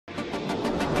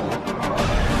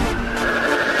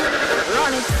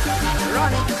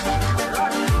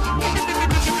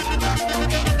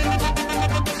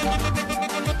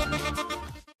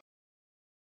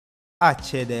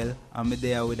Achedel, I'm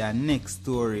there with our next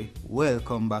story.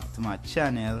 Welcome back to my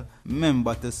channel.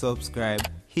 Remember to subscribe,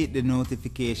 hit the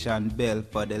notification bell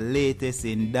for the latest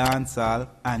in dancehall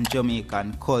and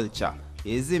Jamaican culture.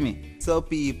 You see me? So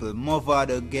people,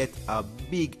 Mavado get a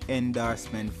big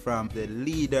endorsement from the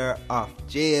leader of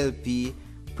JLP,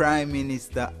 Prime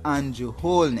Minister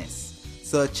Holness.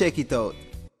 So check it out.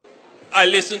 I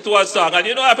listen to a song and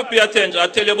you don't have to pay attention. I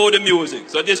tell you about the music.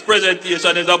 So this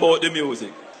presentation is about the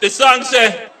music. The song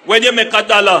says, when you make $1,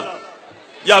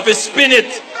 you have to spin it.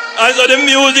 And so the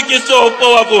music is so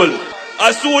powerful.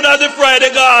 As soon as the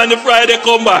Friday gone, the Friday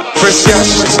come back. Fresh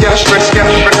cash, fresh cash, fresh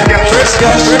cash, fresh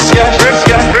cash, fresh cash, fresh cash, fresh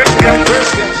cash, fresh cash,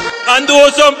 fresh cash. And though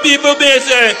some people may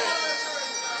say,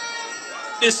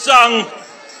 this song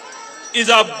is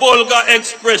a vulgar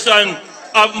expression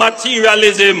of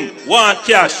materialism, want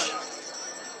cash.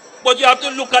 But you have to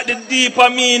look at the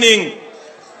deeper meaning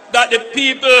that the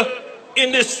people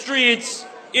in the streets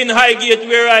in Highgate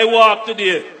where I walk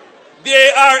today, they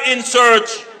are in search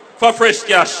for fresh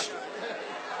cash.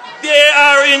 They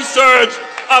are in search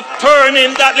of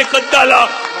turning that little dollar.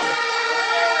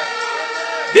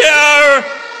 They are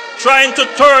trying to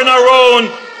turn around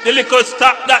the little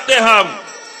stock that they have.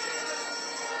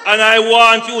 And I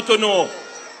want you to know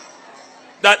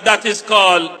that that is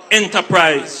called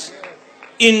enterprise,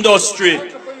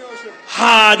 industry,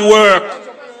 hard work.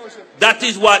 That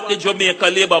is what the Jamaica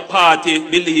Labour Party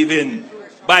believe in.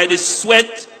 By the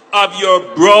sweat of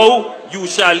your brow, you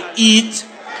shall eat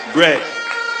bread.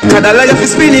 Kadala, you fi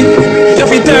spin it, you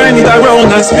fi turn it around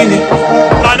and spin it.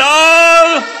 And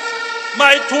all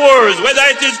my tours, whether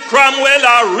it is Cromwell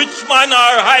or Richmond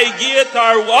or Highgate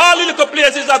or all the little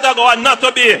places that I go and not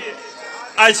to be,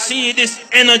 I see this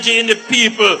energy in the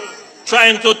people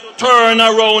trying to turn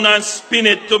around and spin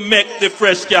it to make the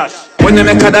fresh cash. When you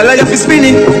make $1, you fi spin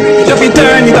it, you fi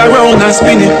turn it around and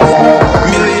spin it.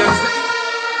 Millions.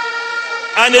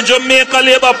 And the Jamaica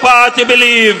Labour Party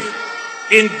believe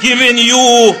in giving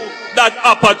you that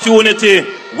opportunity,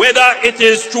 whether it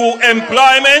is through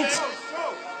employment,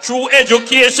 through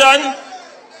education,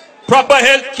 proper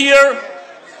health care,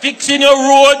 fixing your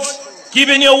roads,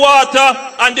 giving you water,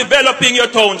 and developing your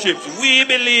townships. We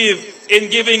believe in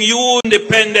giving you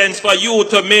independence for you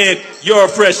to make your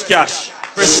fresh cash.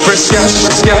 Fresh cash,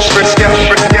 fresh cash, fresh cash,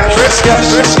 fresh cash,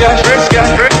 fresh cash, fresh cash, fresh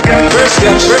cash, fresh cash, fresh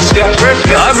cash, fresh cash, fresh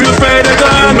cash. Every Friday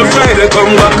gone, the Friday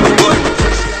come back.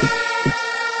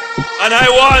 And I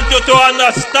want you to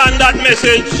understand that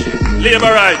message,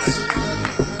 Labourites,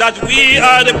 that we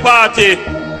are the party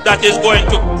that is going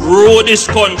to grow this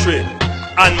country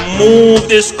and move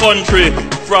this country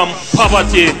from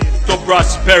poverty to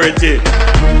prosperity.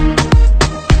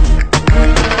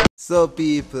 So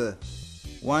people,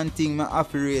 one thing I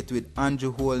operate with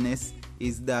Holness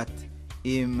is that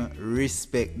him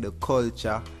respect the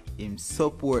culture, him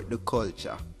support the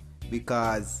culture.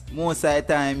 Because most of the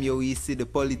time you will see the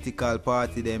political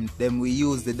party them we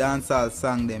use the dancehall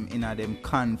song them in a them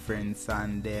conference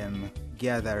and them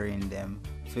gathering them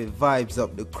for vibes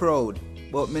up the crowd.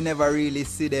 But me never really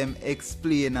see them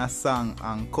explain a song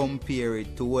and compare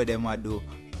it to what them a do,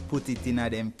 put it in a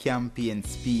them campaign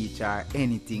speech or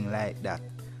anything like that.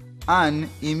 And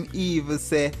him even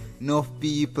say enough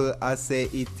people say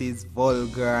it is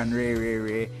vulgar and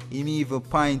rare. Him even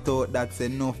point out that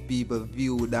enough people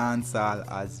view dancehall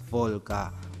as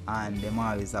vulgar and them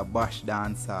always a bash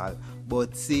dancehall.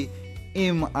 But see,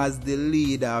 him as the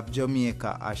leader of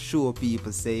Jamaica I show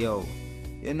people say, yo,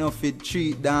 you know if you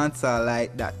treat dancehall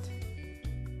like that,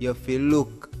 you have to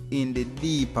look in the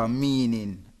deeper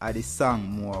meaning of the song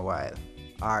more while.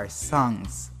 Or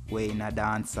songs way in a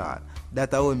dancehall.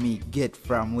 That's how me get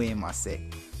from where I say.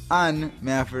 And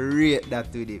me have to rate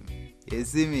that with him. You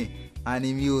see me? And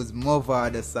him use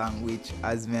Mavado song, which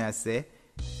as me I say,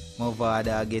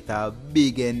 Mavado get a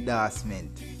big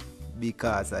endorsement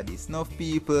because of this. Enough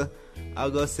people I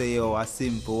go say, yo, a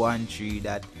simple 1-3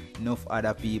 that enough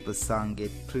other people's song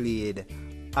get played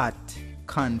at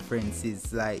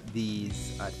conferences like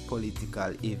these, at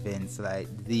political events like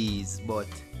these, but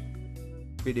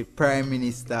for the Prime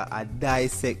Minister I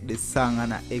dissect the song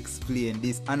and I explain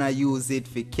this and I use it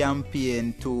for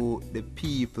campaign to the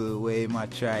people where I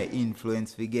try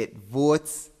influence to get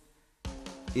votes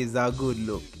is a good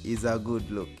look, is a good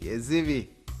look, you see me?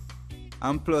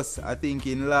 And plus I think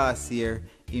in last year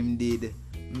him did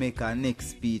make a next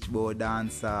speech about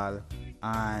dancehall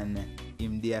and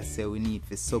him there say we need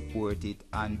to support it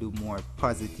and do more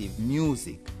positive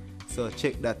music, so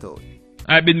check that out.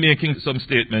 I've been making some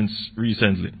statements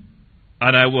recently,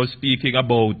 and I was speaking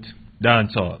about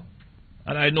dancehall.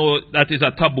 And I know that is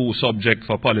a taboo subject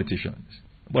for politicians,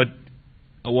 but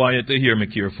I want you to hear me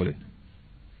carefully.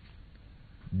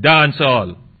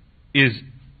 dancehall is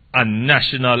a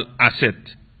national asset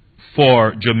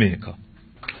for Jamaica.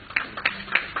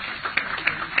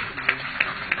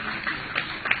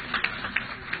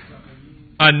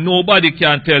 And nobody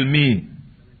can tell me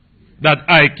that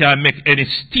I can make any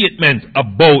statement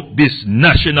about this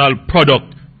national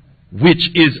product which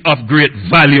is of great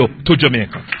value to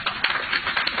Jamaica.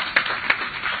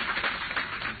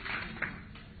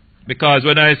 Because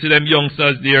when I see them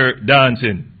youngsters there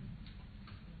dancing,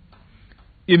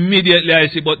 immediately I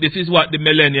say, but this is what the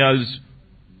millennials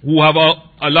who have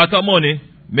a lot of money,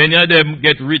 many of them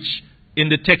get rich in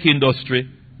the tech industry,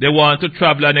 they want to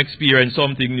travel and experience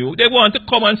something new. They want to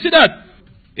come and see that.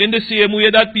 In the same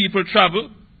way that people travel,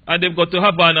 and they've got to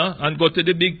Havana and go to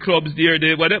the big clubs there,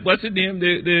 what's the name?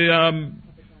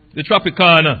 The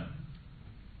Tropicana.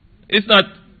 It's not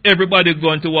everybody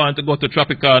going to want to go to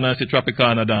Tropicana and see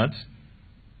Tropicana dance.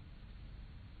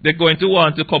 They're going to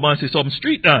want to come and see some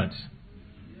street dance.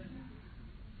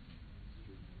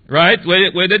 Right?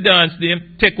 Where the dance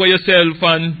name, take away yourself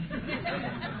and...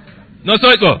 No, so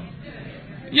it go.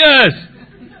 Yes.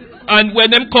 And when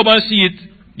them come and see it,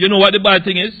 you know what the bad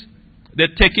thing is? They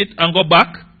take it and go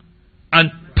back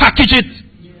and package it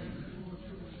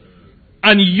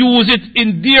and use it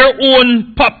in their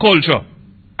own pop culture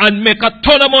and make a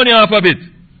ton of money off of it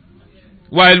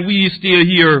while we stay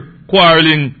here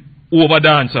quarreling over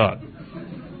dancehall.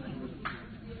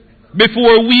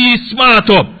 Before we smart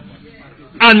up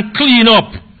and clean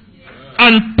up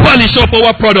and polish up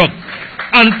our product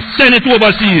and send it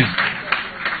overseas.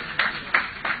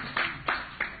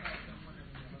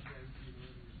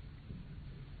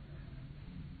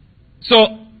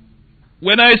 So,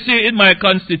 when I see in my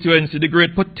constituency the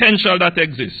great potential that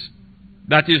exists,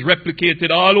 that is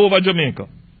replicated all over Jamaica,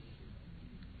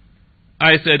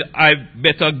 I said, I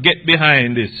better get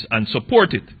behind this and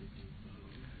support it.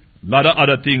 A lot of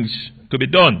other things to be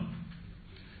done.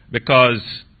 Because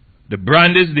the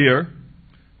brand is there.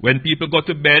 When people go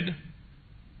to bed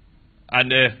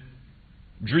and they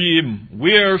dream,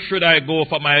 where should I go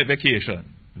for my vacation?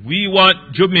 We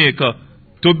want Jamaica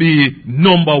to be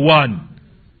number one.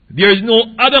 There is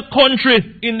no other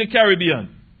country in the Caribbean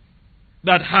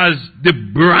that has the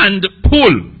brand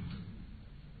pull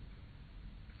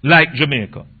like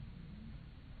Jamaica.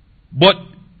 But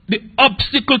the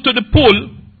obstacle to the pull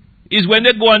is when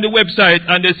they go on the website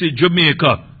and they say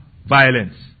Jamaica,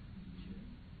 violence.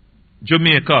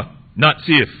 Jamaica, not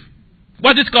safe.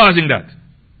 What is causing that?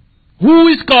 Who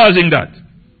is causing that?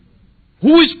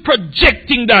 Who is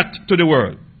projecting that to the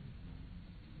world?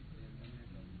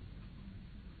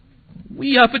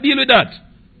 We have to deal with that.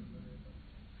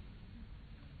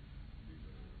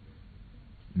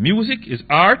 Music is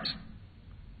art.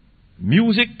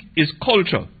 Music is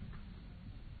culture.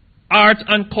 Art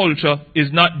and culture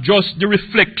is not just the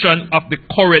reflection of the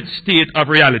current state of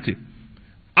reality.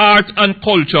 Art and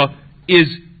culture is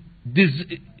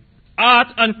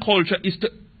to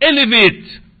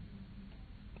elevate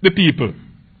the people,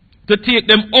 to take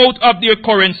them out of their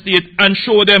current state and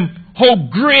show them how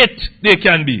great they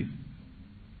can be.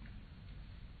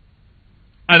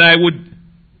 And I would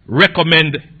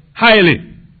recommend highly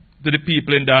to the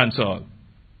people in dancehall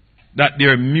that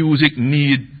their music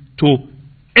need to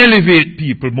elevate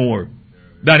people more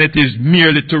than it is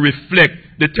merely to reflect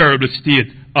the terrible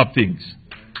state of things.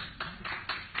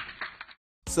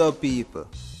 So people,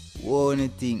 what do you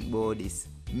think about this?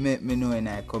 Let me know in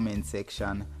the comment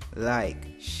section.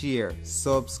 Like, share,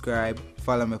 subscribe,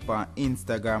 follow me on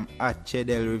Instagram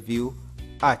 @ChedelReview,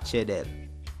 @Chedel.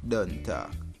 Don't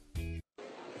talk.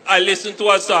 I listen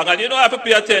to a song and you don't have to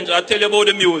pay attention. I tell you about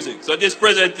the music. So this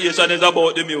presentation is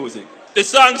about the music. The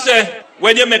song says,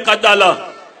 when you make $1,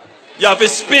 you have to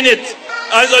spin it.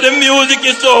 And so the music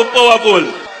is so powerful.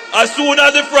 As soon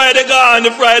as the Friday gone,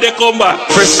 the Friday come back.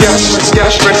 Fresh cash, fresh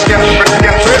cash, fresh cash,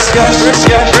 fresh cash, fresh cash, fresh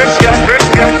cash, fresh cash, fresh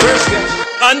cash, fresh cash.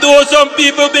 And though some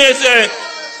people may say,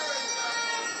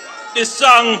 this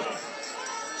song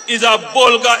is a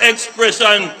vulgar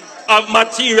expression of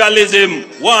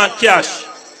materialism, want cash.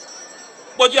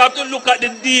 But you have to look at the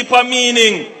deeper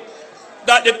meaning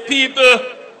that the people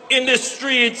in the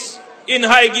streets in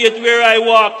Highgate where I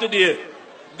walk today,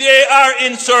 they are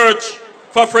in search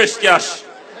for fresh cash.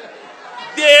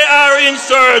 They are in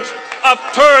search of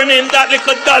turning that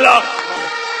little dollar.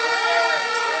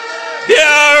 They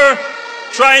are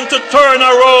trying to turn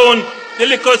around the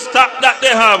little stock that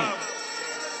they have.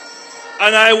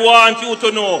 And I want you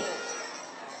to know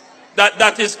that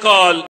that is called